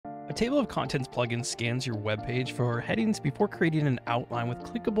A table of contents plugin scans your web page for headings before creating an outline with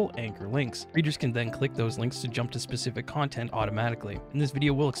clickable anchor links. Readers can then click those links to jump to specific content automatically. In this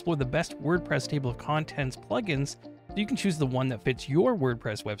video, we'll explore the best WordPress table of contents plugins so you can choose the one that fits your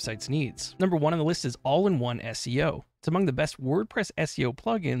WordPress website's needs. Number 1 on the list is One SEO. It's among the best WordPress SEO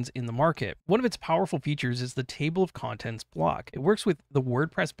plugins in the market. One of its powerful features is the table of contents block. It works with the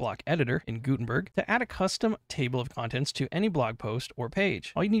WordPress block editor in Gutenberg to add a custom table of contents to any blog post or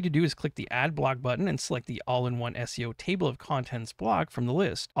page. All you need to do is click the Add Block button and select the All-in-One SEO table of contents block from the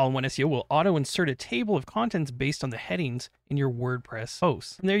list. All-in-One SEO will auto-insert a table of contents based on the headings in your WordPress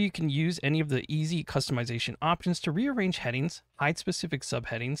posts. From there, you can use any of the easy customization options to rearrange headings, hide specific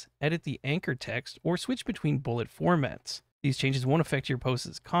subheadings, edit the anchor text, or switch between bullet formats. These changes won't affect your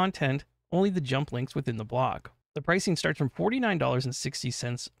post's content, only the jump links within the block. The pricing starts from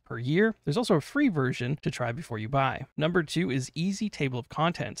 $49.60 per year. There's also a free version to try before you buy. Number 2 is Easy Table of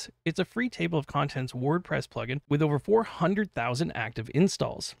Contents. It's a free table of contents WordPress plugin with over 400,000 active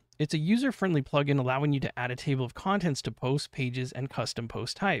installs. It's a user-friendly plugin allowing you to add a table of contents to posts, pages, and custom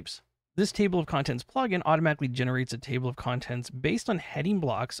post types. This table of contents plugin automatically generates a table of contents based on heading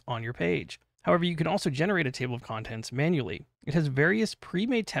blocks on your page. However, you can also generate a table of contents manually. It has various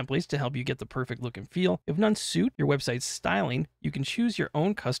pre-made templates to help you get the perfect look and feel. If none suit your website's styling, you can choose your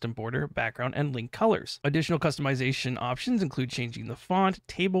own custom border, background, and link colors. Additional customization options include changing the font,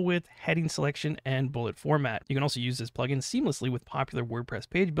 table width, heading selection, and bullet format. You can also use this plugin seamlessly with popular WordPress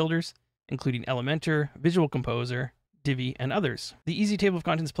page builders, including Elementor, Visual Composer, Divi, and others. The Easy Table of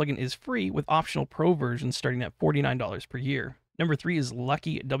Contents plugin is free with optional pro versions starting at $49 per year. Number 3 is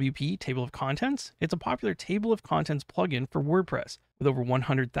LuckyWP Table of Contents. It's a popular table of contents plugin for WordPress. With over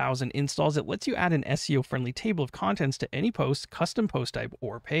 100,000 installs, it lets you add an SEO-friendly table of contents to any post, custom post type,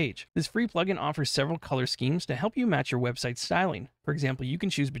 or page. This free plugin offers several color schemes to help you match your website styling. For example, you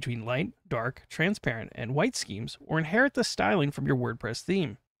can choose between light, dark, transparent, and white schemes, or inherit the styling from your WordPress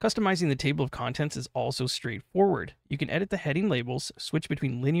theme. Customizing the table of contents is also straightforward. You can edit the heading labels, switch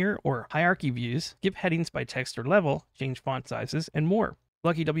between linear or hierarchy views, give headings by text or level, change font sizes, and more.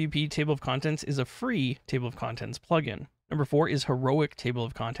 LuckyWP Table of Contents is a free table of contents plugin. Number 4 is Heroic Table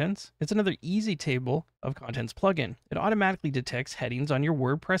of Contents. It's another easy table of contents plugin. It automatically detects headings on your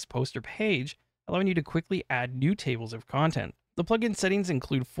WordPress post or page, allowing you to quickly add new tables of content. The plugin settings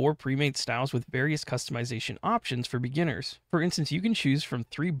include 4 pre-made styles with various customization options for beginners. For instance, you can choose from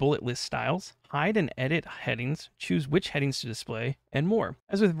 3 bullet list styles, hide and edit headings, choose which headings to display, and more.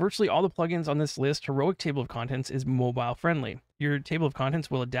 As with virtually all the plugins on this list, Heroic Table of Contents is mobile friendly. Your table of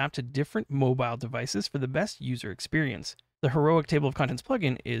contents will adapt to different mobile devices for the best user experience. The Heroic Table of Contents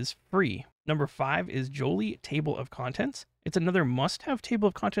plugin is free. Number 5 is Joli Table of Contents. It's another must-have table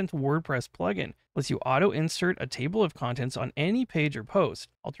of contents WordPress plugin. It lets you auto-insert a table of contents on any page or post.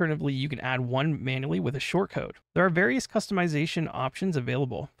 Alternatively, you can add one manually with a shortcode. There are various customization options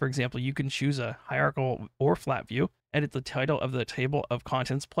available. For example, you can choose a hierarchical or flat view, edit the title of the table of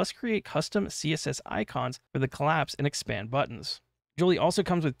contents, plus create custom CSS icons for the collapse and expand buttons. Joli also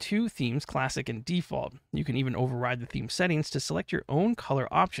comes with 2 themes, Classic and Default. You can even override the theme settings to select your own color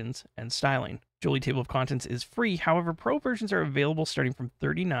options and styling. Joli Table of Contents is free, however, pro versions are available starting from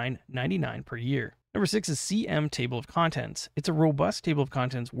 $39.99 per year. Number 6 is CM Table of Contents. It's a robust table of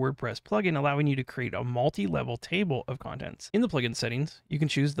contents WordPress plugin allowing you to create a multi-level table of contents. In the plugin settings, you can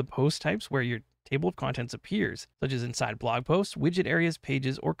choose the post types where your table of contents appears, such as inside blog posts, widget areas,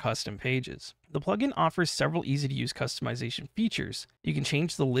 pages, or custom pages. The plugin offers several easy-to-use customization features. You can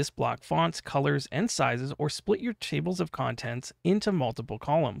change the list block fonts, colors, and sizes, or split your tables of contents into multiple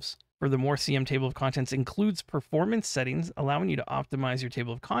columns. Furthermore, CM Table of Contents includes performance settings, allowing you to optimize your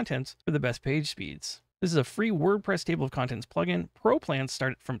table of contents for the best page speeds. This is a free WordPress table of contents plugin. Pro plans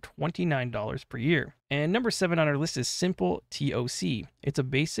start from $29 per year. And number 7 on our list is SimpleTOC. It's a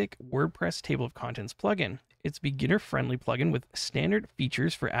basic WordPress table of contents plugin. It's a beginner-friendly plugin with standard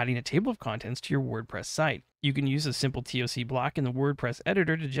features for adding a table of contents to your WordPress site. You can use a SimpleTOC block in the WordPress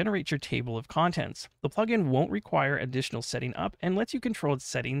editor to generate your table of contents. The plugin won't require additional setting up and lets you control its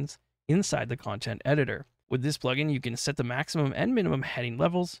settings inside the content editor. With this plugin, you can set the maximum and minimum heading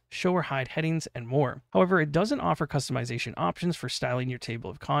levels, show or hide headings, and more. However, it doesn't offer customization options for styling your table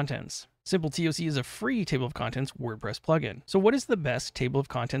of contents. SimpleTOC is a free table of contents WordPress plugin. So what is the best table of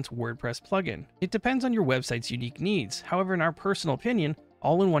contents WordPress plugin? It depends on your website's unique needs. However, in our personal opinion,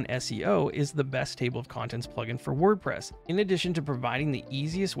 All-in-One SEO is the best table of contents plugin for WordPress. In addition to providing the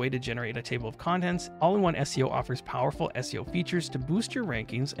easiest way to generate a table of contents, All-in-One SEO offers powerful SEO features to boost your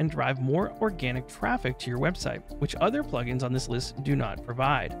rankings and drive more organic traffic to your website, which other plugins on this list do not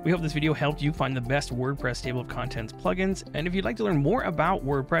provide. We hope this video helped you find the best WordPress table of contents plugins, and if you'd like to learn more about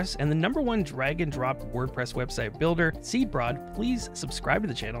WordPress and the #1 drag and drop WordPress website builder, SeedProd, please subscribe to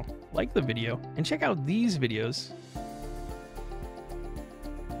the channel, like the video, and check out these videos